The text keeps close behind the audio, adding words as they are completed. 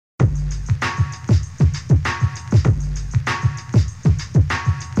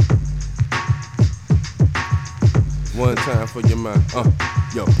one time for your mind.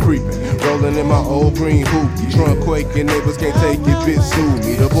 Yo, creepin', rollin' in my old green hoopty. Trunk quaking, neighbors can't take it, bitch sue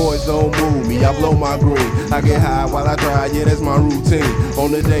me. The boys don't move me, I blow my green. I get high while I dry, yeah, that's my routine.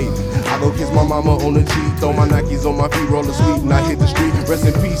 On the daily, I go kiss my mama on the cheek. Throw my Nikes on my feet, roll the sweet, and I hit the street. Rest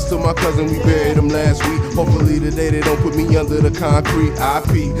in peace to my cousin, we buried him last week. Hopefully today they don't put me under the concrete. I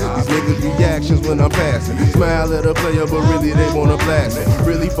peep these niggas' reactions when I'm passing. Smile at a player, but really they wanna blast it.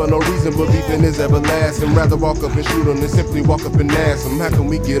 Really for no reason, but beefing is everlasting. Rather walk up and shoot them than simply walk up and ask them, how can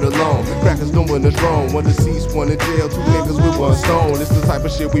we get along? Crackers doing us wrong. One deceased, one in jail, two niggas with one stone. It's the type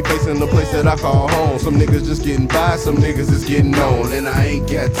of shit we face in the place that I call home. Some niggas just getting by, some niggas is getting on. And I ain't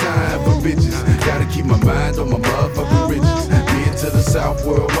got time for bitches. Gotta keep my mind on my motherfucking riches. Being to the south,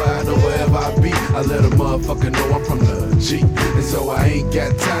 worldwide, or wherever I be, I let a motherfucker know I'm from the G. And so I ain't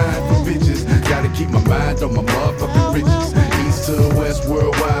got time for bitches. Gotta keep my mind on my motherfucking riches. East to the west,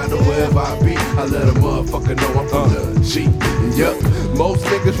 worldwide, or wherever I be, I let a motherfucker know I'm from the G. Yup, most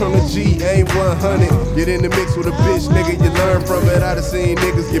niggas from the G ain't 100. Get in the mix with a bitch, nigga, you learn from it. I done seen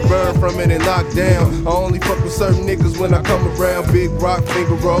niggas get burned from it and locked down. I only fuck with certain niggas when I come around. Big rock,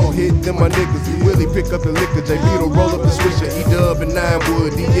 finger roll, hit them my niggas. Willie pick up the liquor, J Vito roll up the swisher. E-Dub and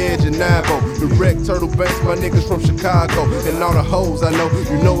Ninewood, D-Edge and Nivo. Direct Turtle Banks, my niggas from Chicago. And all the hoes I know,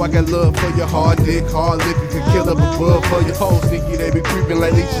 you know I got love for your hard dick. Hard liquor could kill up a bug for your hoes. Sneaky, they be creeping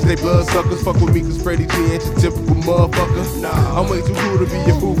like leeches, they blood suckers. Fuck with me cause Freddie G ain't your typical motherfucker. Nah, I'm way too cool to be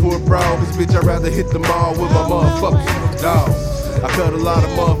your fool for a brawl. This bitch, I'd rather hit the mall with my motherfuckers. Dog. I cut a lot of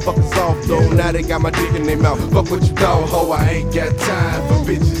motherfuckers off though. Now they got my dick in their mouth. Fuck what you thought, ho, I ain't got time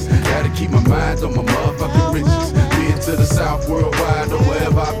for bitches. Gotta keep my mind on my motherfucking riches. Being to the south, worldwide, or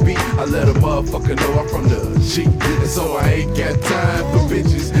wherever I be, I let a motherfucker know I'm from the G. And so I ain't got time for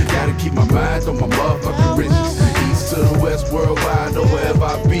bitches. Gotta keep my mind on my motherfucking riches. East to the west, worldwide, or wherever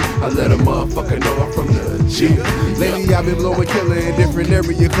I be, I let a motherfucker know I'm from the G. Lately I've been blowing killer in different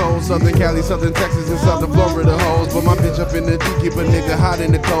area codes. Southern Cali, Southern Texas, and Southern Florida hoes. But my bitch up in the D, keep a nigga hot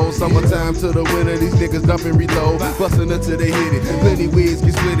in the cold. Summertime to the winter, these niggas dumping reload. Bustin' until they hit it. Plenty wigs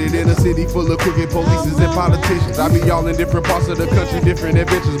get splitted in a city full of crooked polices and politicians. I be all in different parts of the country, different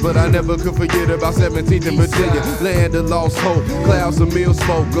adventures. But I never could forget about 17th and Virginia. Land of lost hope, clouds of meal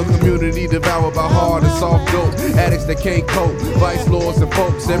smoke. A community devoured by hard and soft dope. Addicts that can't cope, vice lords and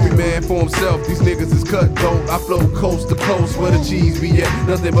folks. Every man for himself, these niggas is cutthroat. I flow coast to coast where the cheese be at.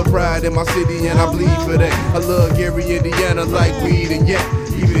 Nothing but pride in my city and I bleed for that. I love Gary, Indiana like weed and yak.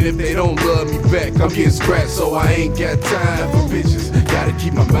 Even if they don't love me back, I'm getting scratched, so I ain't got time for bitches. Gotta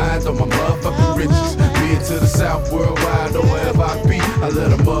keep my mind on my motherfucking riches. Being to the south, worldwide, or wherever I be, I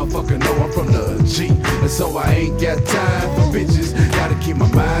let a motherfucker know I'm from the G. And so I ain't got time for bitches. Gotta keep my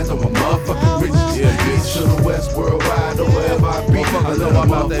mind on my motherfucking riches. Yeah, east to the west, worldwide, or wherever I be, I let a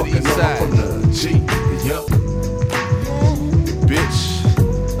motherfucker know I'm from the G. Yup. Bitch.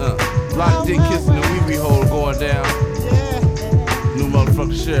 Lot of dick kissing and wee-wee hole going down. New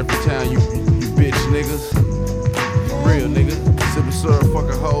motherfucking sheriff in town, you bitch niggas. Real niggas. Sippin' syrup,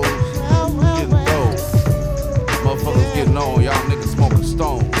 fucking hoes. Getting dope. Motherfuckers getting on, y'all niggas smoking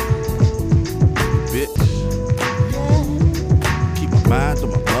stone. Bitch. Keep my mind on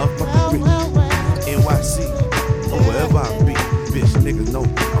my motherfucking bitch. NYC, or wherever I be. Bitch, niggas know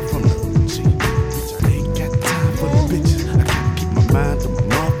I'm from the G. Bitch, I ain't got time for the bitches. I gotta keep my mind on my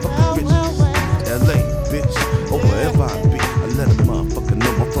motherfucking bitches. LA, bitch, or wherever I be. I let a motherfucker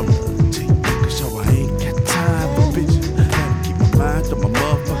know I'm from the G. Cause yo, I ain't got time for bitches. Gotta keep my mind on my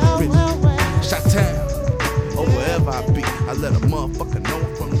motherfucking bitches. Shot-town, or wherever I be. I let a motherfucker know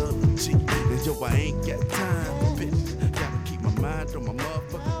I'm from the G. And yo, I ain't got time for bitches. Gotta keep my mind on my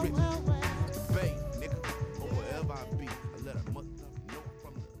motherfucking bitches. The Bay, nigga, or wherever I be. I let a motherfucker know I'm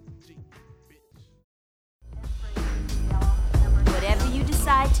from the G. Bitch. Whatever you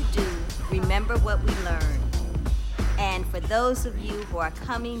decide to do, remember what we learned. And for those of you who are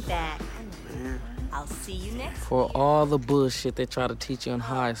coming back, I'll see you next week. For all the bullshit they try to teach you in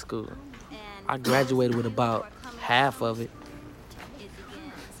high school, I graduated with about half of it.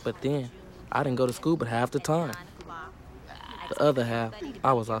 But then, I didn't go to school but half the time. The other half,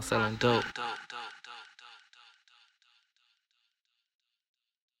 I was out selling dope.